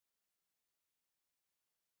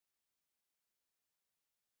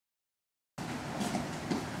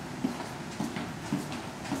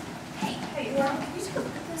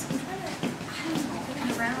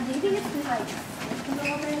maybe if we like a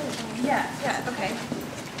little bit. Yeah, okay.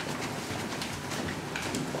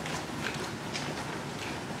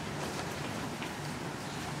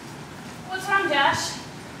 What's wrong, Josh?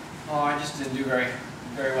 Oh, I just didn't do very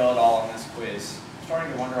well at all on this quiz. I'm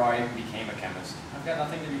starting to wonder why I even became a chemist. I've got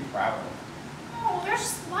nothing to be proud of. Oh,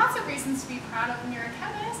 there's lots of reasons to be proud of when you're a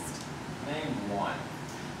chemist. Name one.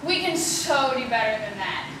 We can so do better than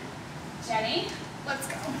that. Jenny, let's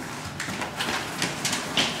go.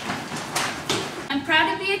 I'm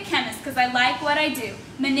proud to be a chemist because I like what I do.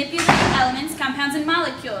 Manipulate elements, compounds, and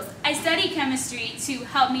molecules. I study chemistry to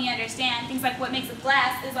help me understand things like what makes up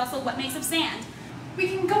glass is also what makes up sand. We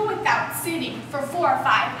can go without sitting for 4 or 5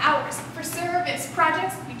 hours. For service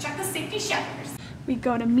projects, we check the safety shutters. We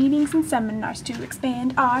go to meetings and seminars to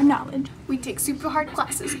expand our knowledge. We take super hard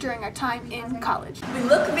classes during our time in college. We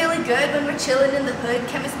look really good when we're chilling in the hood.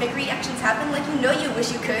 Chemists make reactions happen like you know you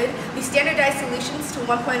wish you could. We standardize solutions to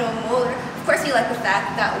 1.0 molar. Of course we like the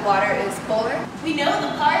fact that water is polar. We know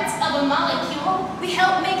the parts of a molecule. We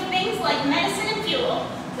help make things like medicine and fuel.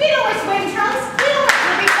 We don't wear swim trunks. We don't wear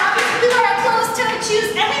swimming copies. We wear our clothes to the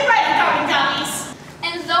shoes and we write on carbon copies.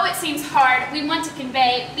 And though it seems hard, we want to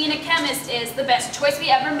convey being a chemist is the best choice we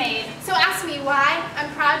ever made. So ask me why I'm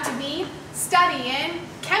proud to be studying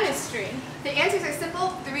chemistry. The answers are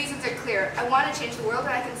simple, the reasons are clear. I want to change the world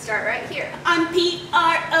and I can start right here. I'm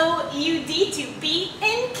P-R-O-U-D to be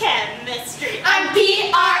in chemistry. I'm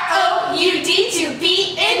P-R-O-U-D to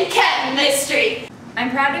be in chemistry. I'm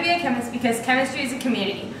proud to be a chemist because chemistry is a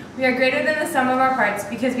community. We are greater than the sum of our parts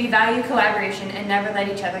because we value collaboration and never let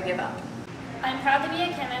each other give up. I'm proud to be a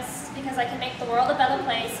chemist because I can make the world a better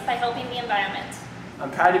place by helping the environment.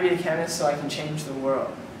 I'm proud to be a chemist so I can change the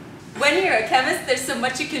world. When you're a chemist, there's so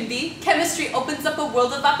much you can be. Chemistry opens up a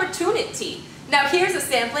world of opportunity. Now here's a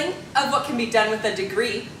sampling of what can be done with a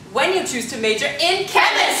degree when you choose to major in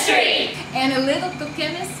chemistry. Analytical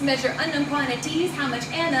chemists measure unknown quantities, how much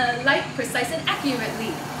analyte, precise and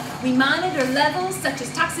accurately. We monitor levels such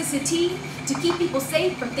as toxicity to keep people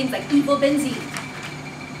safe from things like evil benzene.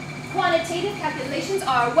 Quantitative calculations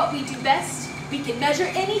are what we do best. We can measure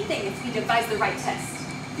anything if we devise the right test.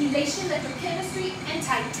 Elation, electrochemistry, and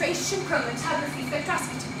titration, chromatography,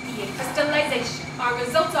 spectroscopy, and crystallization. Our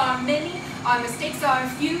results are many, our mistakes are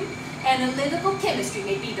few. Analytical chemistry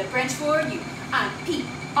may be the branch for you. I'm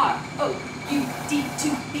P-R-O-U-D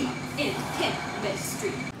to be in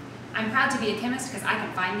chemistry. I'm proud to be a chemist because I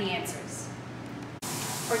can find the answers.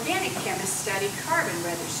 Organic chemists study carbon,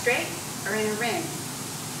 whether straight or in a ring.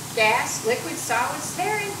 Gas, liquid, solids,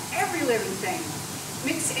 they're in every living thing.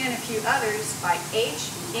 Mix in a few others like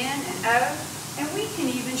H, N, and O, and we can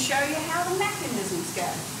even show you how the mechanisms go.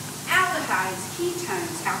 Aldehydes,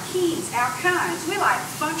 ketones, alkenes, alkynes, we like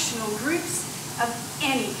functional groups of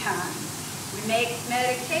any kind. We make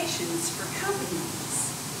medications for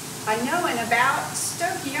companies by knowing about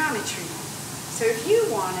stoichiometry. So if you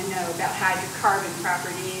want to know about hydrocarbon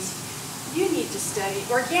properties, you need to study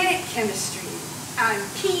organic chemistry. I'm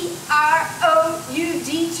P-R-O-U-D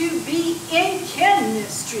to be in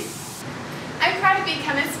chemistry. I'm proud to be a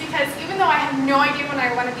chemist because even though I have no idea what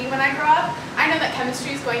I want to be when I grow up, I know that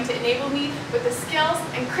chemistry is going to enable me with the skills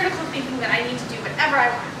and critical thinking that I need to do whatever I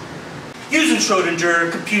want. Using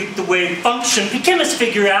Schrodinger, compute the wave function, the chemists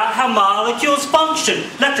figure out how molecules function.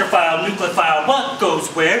 Electrophile, nucleophile, what goes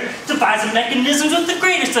where, devising mechanisms with the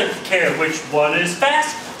greatest of care. Which one is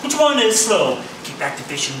fast, which one is slow. Keep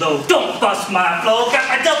activation low, don't bust my flow. Got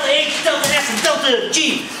my delta H, delta S, and delta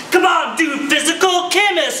G. Come on, do physical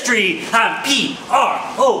chemistry. I'm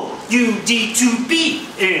P-R-O-U-D to be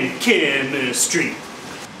in chemistry.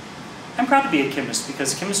 I'm proud to be a chemist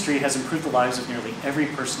because chemistry has improved the lives of nearly every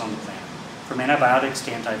person on the planet. From antibiotics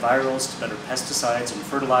to antivirals to better pesticides and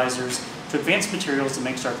fertilizers to advanced materials that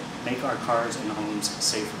make our cars and homes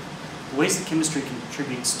safer. The ways that chemistry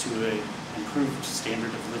contributes to an improved standard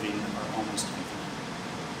of living are almost infinite.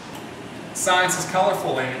 Science is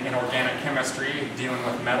colorful in organic chemistry, dealing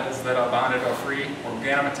with metals that are bonded or free.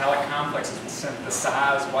 Organometallic complexes will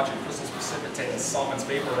synthesize, watching crystals precipitate as solvents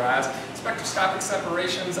vaporize. Spectroscopic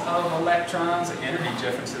separations of electrons, energy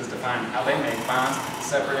differences define how they make bonds.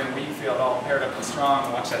 Separate and weak field all paired up and strong.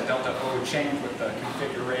 Watch that delta O change with the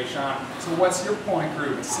configuration. So what's your point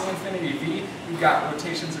group? C infinity V, you've got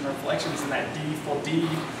rotations and reflections in that D for D.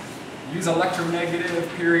 Use electronegative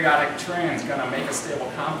periodic trends. Gonna make a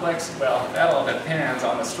stable complex? Well, that all depends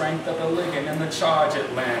on the strength of the ligand and the charge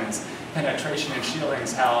it lends. Penetration and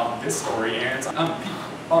shielding's how this story ends. I'm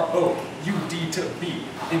P-R-O-U-D to be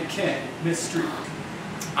in chemistry.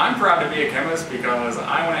 I'm proud to be a chemist because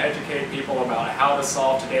I want to educate people about how to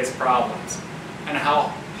solve today's problems and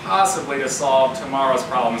how possibly to solve tomorrow's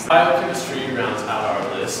problems. Biochemistry rounds out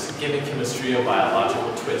our list. Giving chemistry a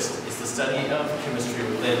biological twist is the study of chemistry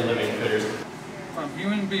within living critters. From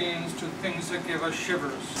human beings to things that give us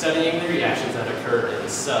shivers. Studying the reactions that occur in the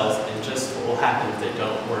cells and just what will happen if they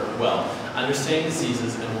don't work well. Understanding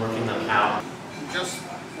diseases and working them out. Just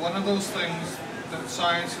one of those things that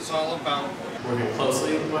science is all about. Working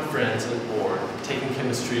closely with my friends at board, taking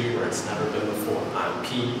chemistry where it's never been before. I'm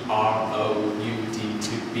P-R-O-U-D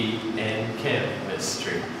to be in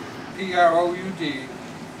chemistry. P-R-O-U-D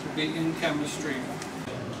to be in chemistry.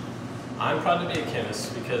 I'm proud to be a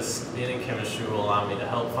chemist because being in chemistry will allow me to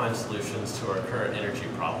help find solutions to our current energy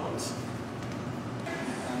problems.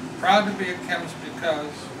 I'm proud to be a chemist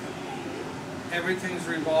because everything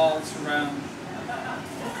revolves around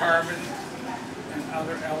carbon and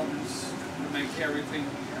other elements to make everything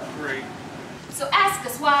great. So ask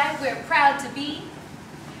us why we're proud to be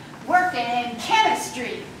working in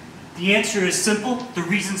chemistry. The answer is simple. The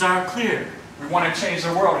reasons are clear. We want to change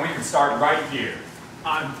the world, and we can start right here.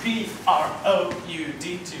 I'm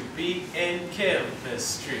P-R-O-U-D to be in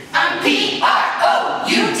chemistry. I'm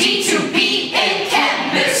P-R-O-U-D to be in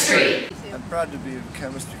chemistry. I'm proud to be a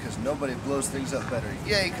chemist because nobody blows things up better.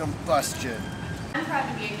 Yay, combustion! I'm proud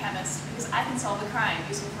to be a chemist because I can solve a crime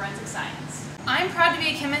using forensic science. I'm proud to be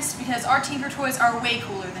a chemist because our Tinker Toys are way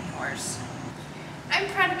cooler than yours. I'm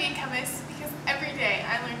proud to be a chemist because every day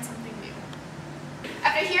I learn something new.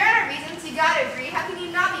 After hearing our reasons, you gotta agree, how can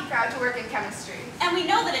you not be proud to work in chemistry? And we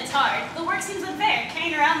know that it's hard. The work seems unfair.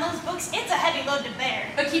 Carrying around those books, it's a heavy load to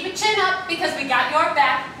bear. But keep a chin up because we got your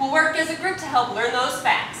back. We'll work as a group to help learn those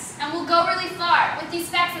facts. And we'll go really far with these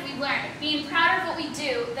facts that we've learned, being prouder of what we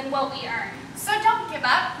do than what we earn. So don't give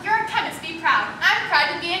up. You're a chemist. Be proud. I'm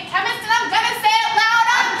proud to be a chemist, and I'm gonna say it loud.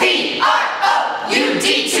 I'm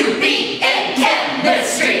P-R-O-U-D to be in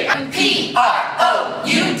chemistry. I'm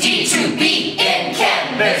P-R-O-U-D to be in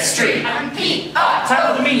chemistry. I'm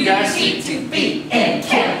P-R-O-U-D to be in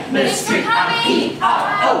chemistry. I'm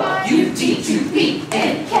P-R-O-U-D to be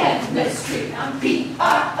in chemistry. I'm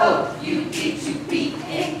P-R-O-U-D to be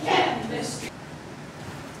in chemistry.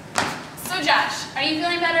 So Josh, are you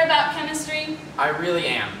feeling better about chemistry? I really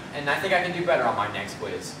am, and I think I can do better on my next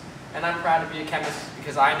quiz. And I'm proud to be a chemist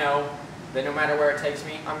because I know that no matter where it takes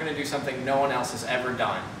me, I'm going to do something no one else has ever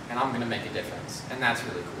done, and I'm going to make a difference. And that's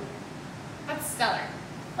really cool. That's stellar.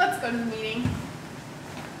 Let's go to the meeting.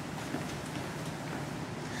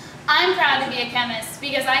 I'm proud to be a chemist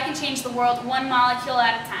because I can change the world one molecule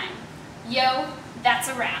at a time. Yo, that's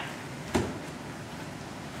a wrap.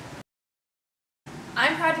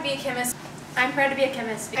 I'm proud to be a chemist. I'm proud to be a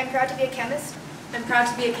chemist. I'm proud to be a chemist. I'm proud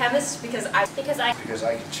to be a chemist because I can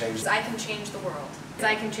change. I can change the world.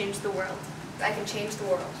 I can change the world. I can change the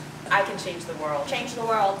world. I can change the world. Change the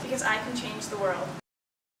world because I can change the world.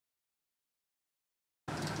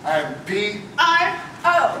 I'm P-R-O-U-D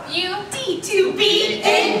to be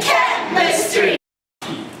in chemistry.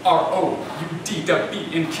 P-R-O-U-D to be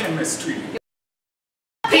in chemistry.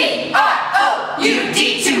 P-R-O-U-D